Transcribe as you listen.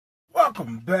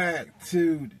Welcome back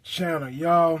to the channel,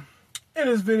 y'all. In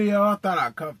this video, I thought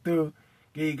I'd come through,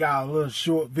 give you guys a little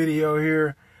short video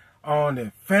here on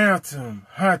the Phantom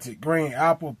Hunted Green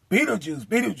Apple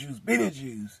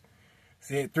Beetlejuice.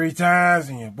 Say it 3 times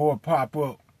and your boy pop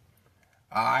up.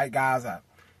 Alright, guys,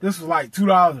 this was like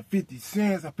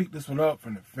 $2.50. I picked this one up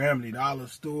from the Family Dollar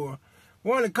store.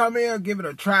 Wanted to come in, give it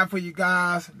a try for you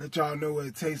guys, let y'all know what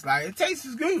it tastes like. It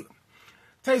tastes good.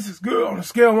 Tastes good on a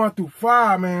scale of 1 through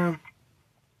 5, man.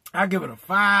 I give it a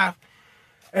 5.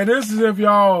 And this is if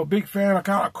y'all a big fan of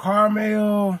kind of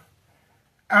caramel,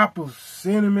 apple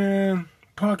cinnamon,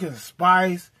 pumpkin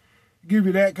spice. Give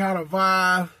you that kind of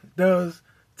vibe. It does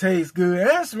taste good. And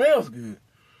it smells good.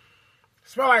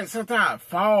 Smell like some type of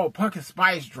fall pumpkin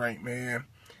spice drink, man.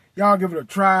 Y'all give it a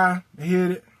try.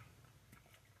 Hit it.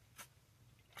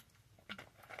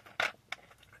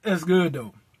 It's good,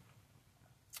 though.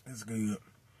 It's good.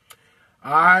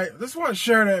 Alright, just want to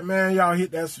share that, man. Y'all hit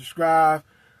that subscribe.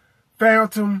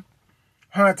 Phantom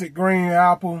Hunted Green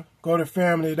Apple. Go to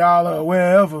Family Dollar or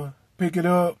wherever. Pick it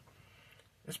up.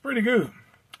 It's pretty good.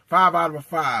 5 out of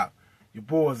 5. Your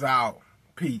boy's out.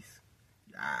 Peace.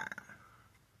 Yeah.